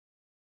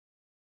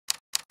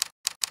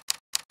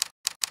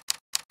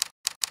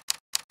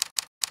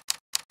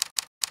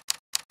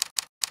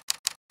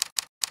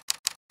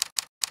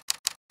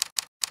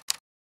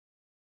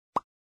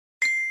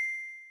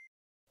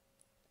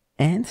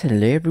And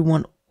hello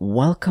everyone,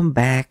 welcome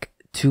back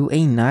to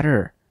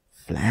another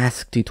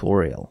Flask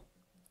tutorial.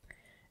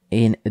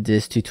 In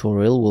this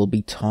tutorial we'll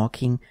be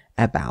talking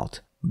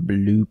about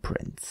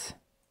blueprints.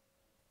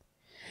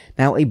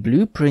 Now a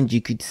blueprint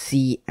you could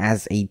see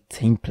as a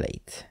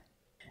template.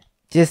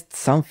 Just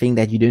something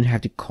that you don't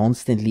have to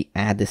constantly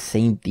add the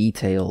same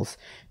details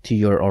to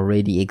your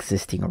already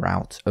existing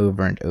routes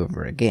over and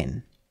over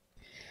again.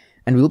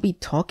 And we'll be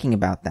talking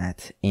about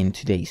that in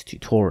today's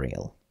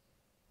tutorial.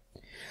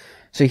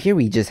 So here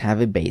we just have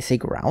a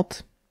basic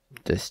route.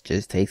 This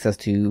just takes us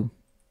to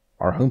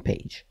our home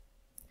page.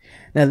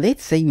 Now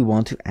let's say we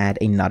want to add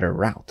another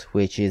route,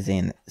 which is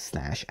in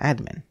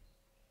 /admin.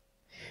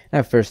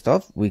 Now first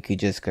off, we could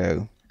just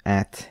go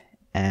at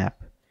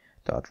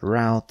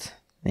app.route,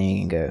 then you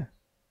can go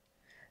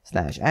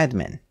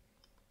 /admin.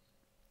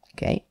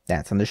 Okay,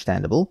 that's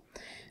understandable.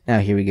 Now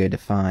here we go,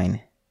 define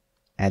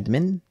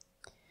admin,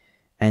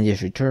 and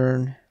just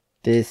return,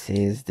 this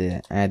is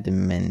the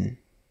admin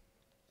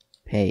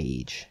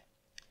page.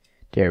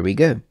 There we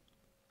go.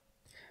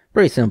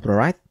 Very simple,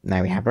 right?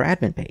 Now we have our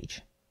admin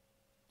page.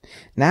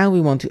 Now we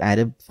want to add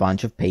a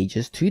bunch of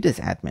pages to this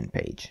admin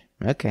page.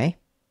 Okay,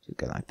 so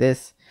go like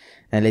this.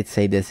 And let's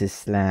say this is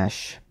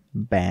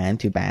 /ban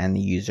to ban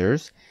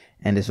users.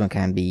 And this one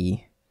can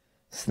be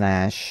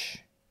 /login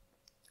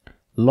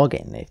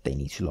if they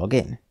need to log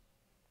in.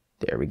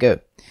 There we go.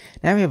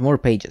 Now we have more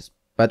pages.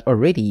 But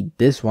already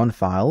this one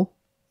file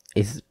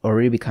is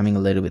already becoming a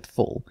little bit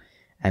full.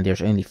 And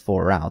there's only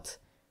 4 routes.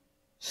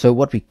 So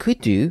what we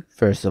could do,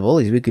 first of all,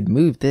 is we could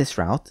move this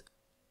route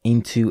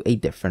into a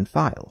different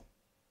file.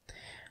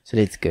 So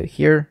let's go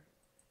here,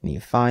 new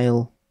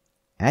file,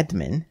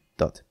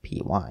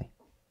 admin.py.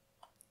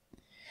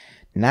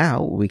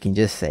 Now we can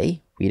just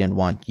say, we don't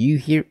want you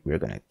here, we're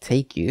going to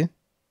take you.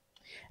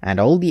 And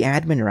all the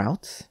admin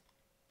routes,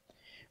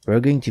 we're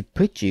going to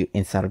put you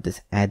inside of this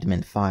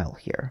admin file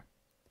here.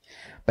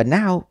 But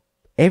now,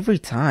 every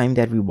time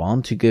that we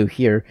want to go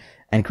here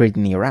and create a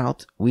new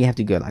route, we have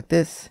to go like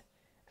this.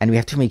 And we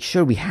have to make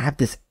sure we have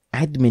this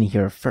admin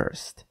here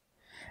first.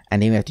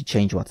 And then we have to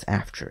change what's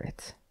after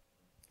it.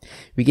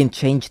 We can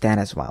change that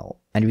as well.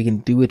 And we can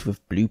do it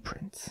with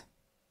blueprints.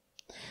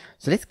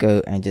 So let's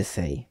go and just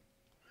say,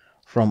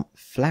 from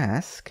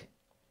Flask,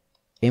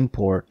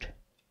 import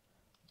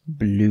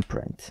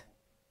blueprint.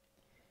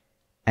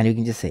 And you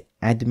can just say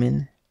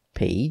admin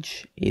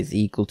page is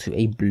equal to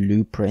a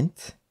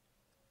blueprint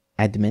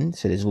admin.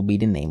 So this will be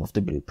the name of the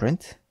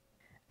blueprint.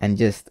 And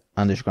just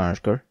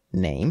underscore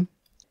name.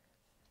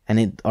 And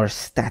in our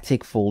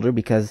static folder,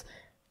 because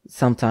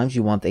sometimes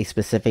you want a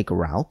specific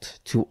route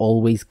to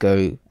always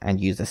go and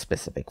use a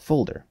specific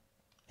folder.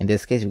 In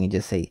this case, we can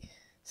just say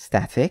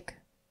static,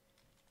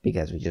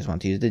 because we just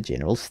want to use the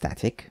general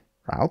static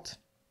route.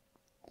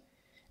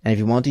 And if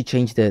you want to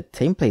change the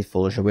template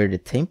folder, so where the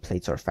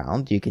templates are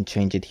found, you can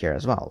change it here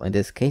as well. In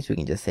this case, we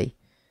can just say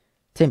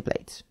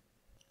templates.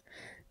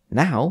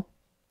 Now,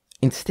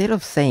 instead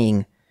of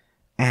saying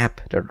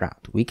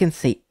app.route, we can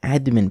say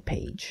admin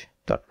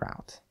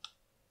page.route.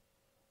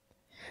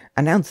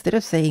 And now instead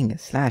of saying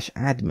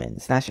 /admin/ban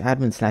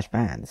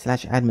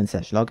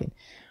 /admin/login,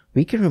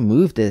 we can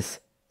remove this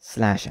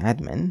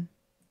 /admin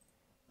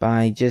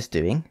by just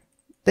doing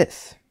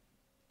this.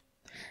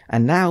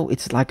 And now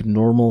it's like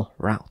normal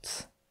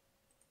routes.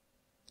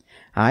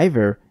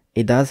 However,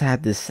 it does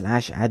have this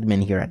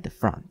 /admin here at the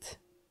front.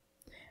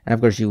 And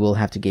of course you will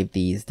have to give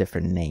these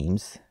different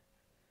names.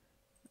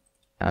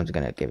 I'm just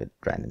going to give it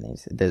random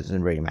names. It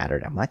doesn't really matter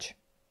that much.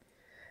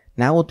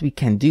 Now what we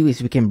can do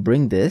is we can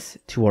bring this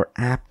to our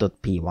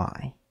app.py.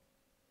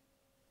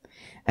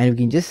 And we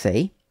can just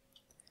say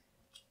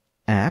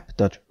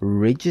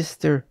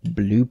app.register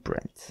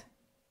blueprint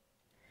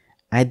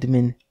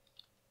admin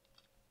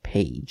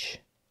page.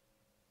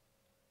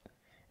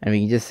 And we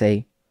can just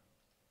say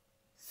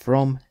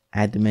from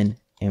admin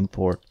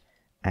import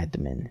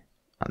admin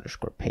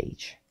underscore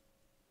page.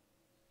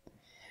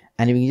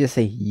 And we can just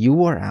say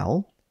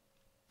URL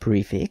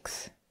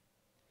prefix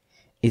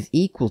is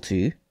equal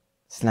to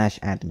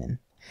 /admin.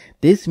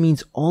 This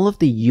means all of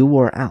the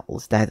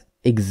URLs that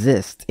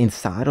exist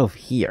inside of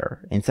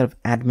here, inside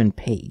of admin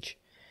page,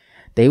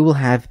 they will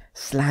have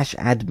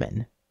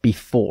 /admin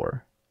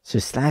before. So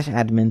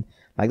 /admin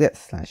like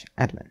this,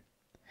 /admin.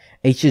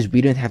 It's just we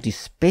don't have to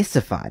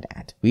specify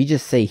that. We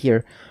just say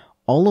here,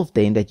 all of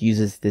them that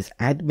uses this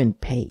admin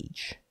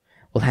page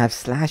will have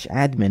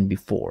 /admin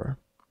before.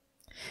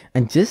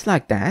 And just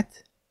like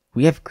that,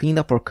 we have cleaned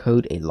up our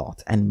code a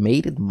lot and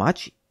made it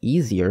much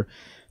easier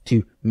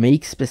to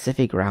make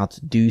specific routes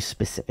do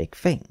specific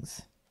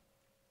things.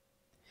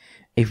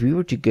 If we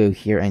were to go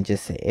here and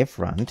just say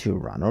frun to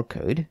run our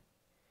code,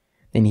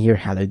 then here,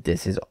 hello,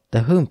 this is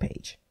the home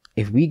page.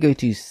 If we go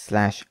to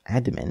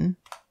 /admin,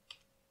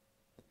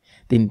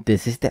 then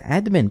this is the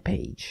admin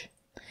page.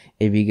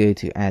 If we go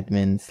to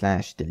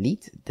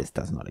admin/delete, this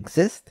does not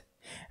exist.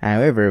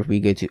 However, if we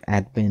go to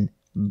admin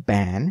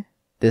ban,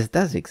 this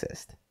does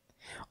exist.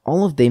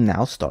 All of them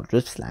now start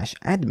with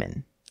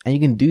 /admin. And you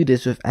can do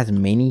this with as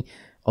many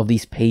of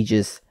these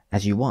pages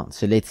as you want.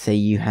 So let's say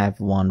you have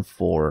one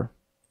for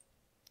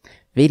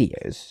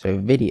videos, so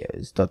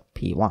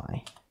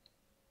videos.py.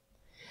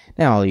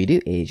 Now all you do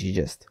is you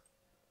just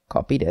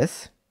copy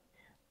this,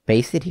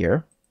 paste it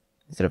here.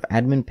 Instead of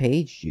admin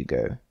page, you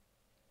go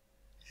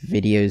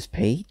videos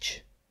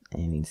page,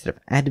 and instead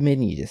of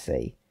admin, you just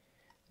say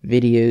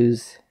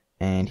videos,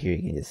 and here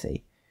you can just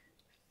say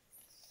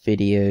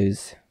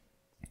videos,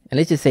 and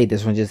let's just say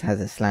this one just has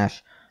a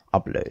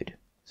 /upload.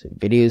 So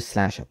videos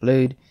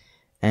 /upload,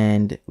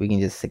 and we can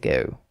just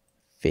go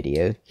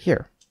video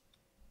here.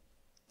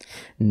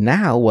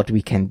 Now what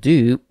we can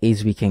do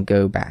is we can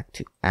go back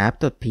to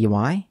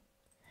app.py,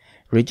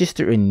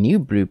 register a new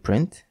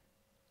blueprint,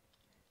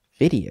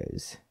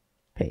 videos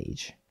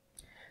page,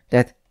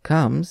 that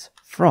comes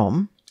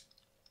from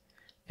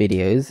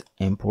videos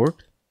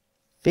import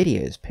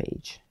videos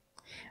page,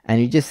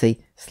 and you just say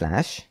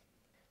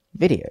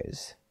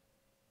 /videos.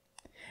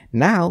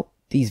 Now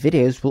these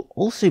videos will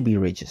also be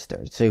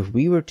registered. So if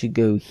we were to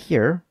go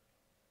here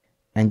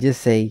and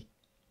just say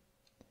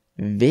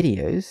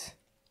videos,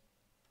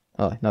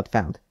 oh, not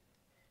found,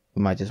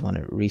 we might just want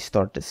to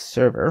restart the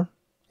server.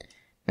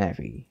 Now if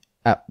we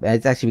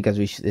it's actually because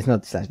it's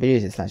not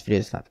 /videos, it's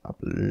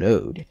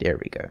 /videos/upload. There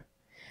we go.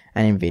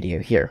 And in video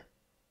here.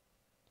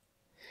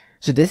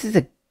 So this is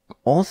an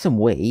awesome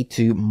way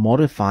to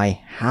modify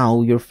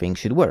how your thing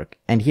should work.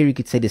 And here you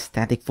could say the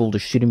static folder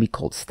shouldn't be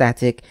called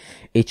static.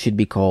 It should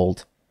be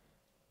called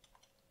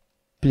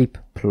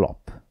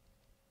plip-plop.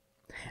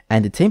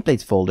 And the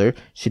templates folder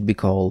should be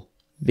called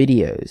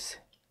videos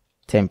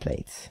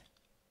templates.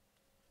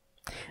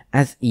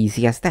 As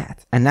easy as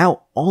that. And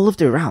now all of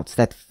the routes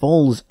that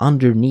falls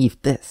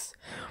underneath this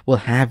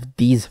will have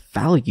these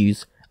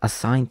values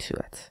assigned to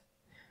it.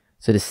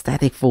 So the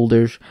static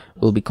folders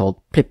will be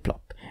called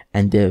plip-plop,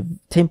 and the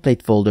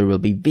template folder will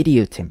be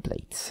video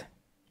templates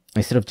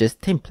instead of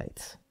just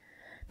templates.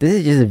 This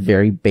is just a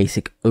very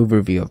basic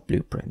overview of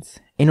blueprints.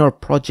 In our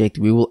project,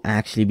 we will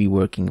actually be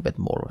working a bit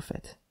more with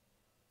it.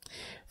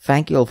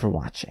 Thank you all for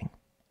watching.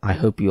 I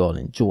hope you all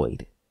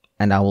enjoyed,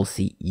 and I will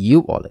see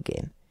you all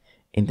again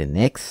in the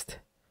next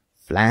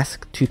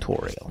Flask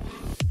tutorial.